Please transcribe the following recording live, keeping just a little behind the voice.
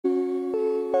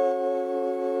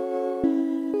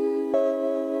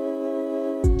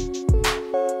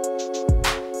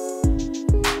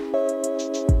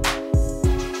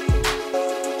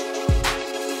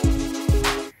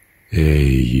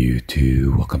Hey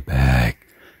YouTube, welcome back.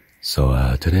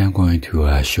 So today I'm going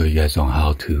to show you guys on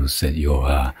how to set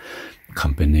your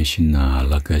combination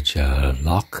luggage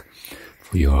lock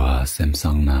for your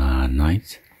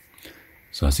SAMSONITE.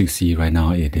 So as you can see right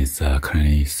now, it is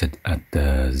currently set at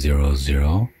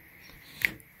 0030.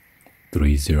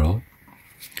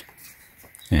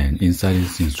 And inside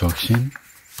this instruction,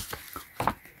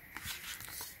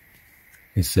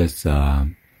 it says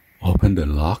open the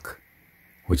lock,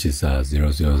 which is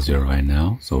 000 right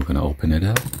now. So we're gonna open it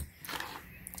up,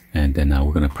 and then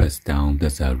we're gonna press down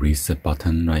this reset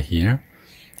button right here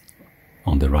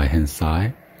on the right hand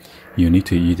side. You need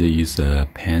to either use a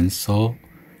pencil,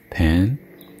 pen,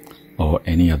 or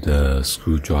any of the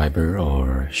screwdriver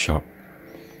or sharp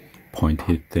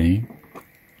pointed thing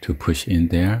to push in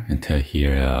there until you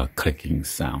hear a clicking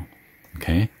sound.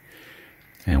 Okay,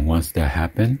 and once that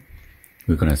happens,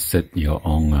 we're gonna set your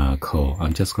own code.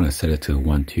 I'm just gonna set it to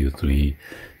 1, 2, 3,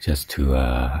 just to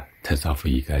test out for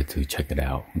you guys to check it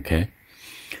out. Okay,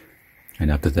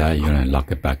 and after that, you're gonna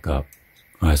lock it back up.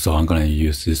 Alright, so I'm gonna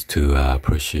use this to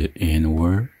push it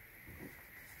inward.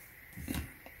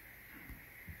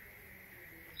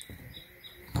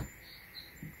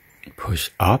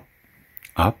 Push up,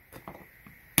 up.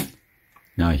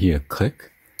 Now here,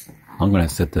 click. I'm gonna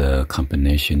set the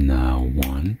combination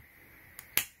 1.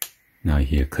 Now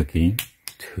here, clicking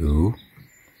 2.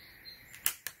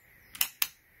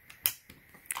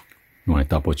 You want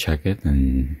to double check it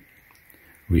and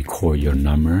record your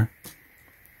number,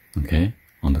 okay,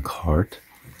 on the card.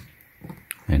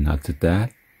 And after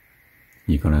that,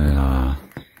 you're gonna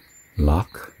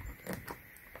lock.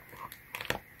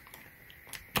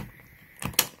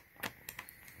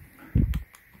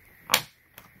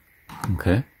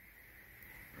 Okay,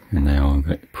 and now I'm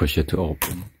gonna push it to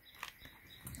open.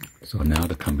 So now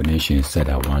the combination is set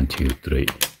at 1, 2, 3.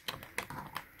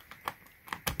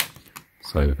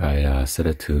 So if I set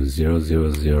it to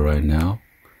 000 right now,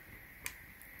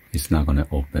 it's not going to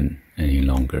open any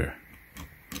longer.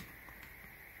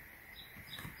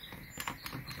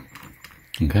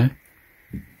 Okay.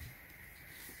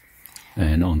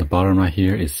 And on the bottom right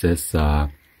here, it says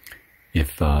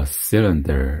if a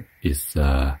cylinder is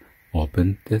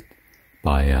opened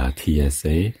by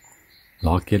TSA,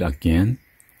 lock it again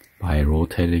by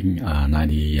rotating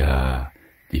 90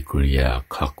 degree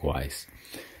clockwise.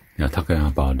 Now talking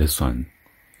about this one,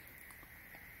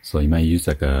 so you might use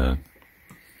like a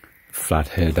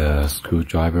flathead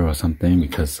screwdriver or something,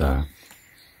 because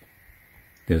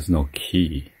there's no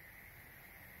key.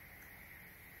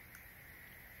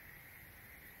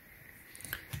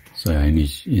 So I need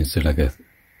to insert like a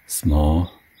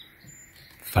small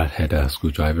flathead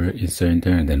screwdriver, insert in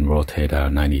there, and then rotate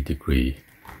 90 degree.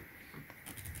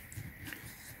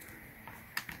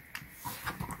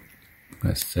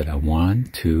 Let's set a 1,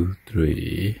 2,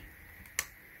 3.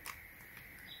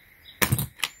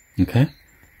 Okay.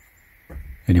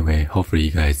 Anyway, hopefully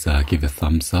you guys give a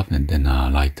thumbs up and then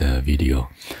like the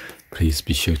video. Please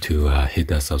be sure to hit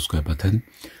the subscribe button,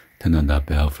 turn on the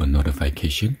bell for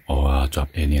notification, or drop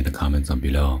any of the comments on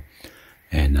below.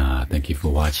 And thank you for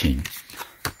watching.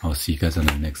 I'll see you guys on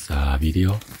the next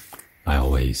video. Like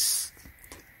always,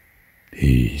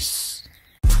 peace.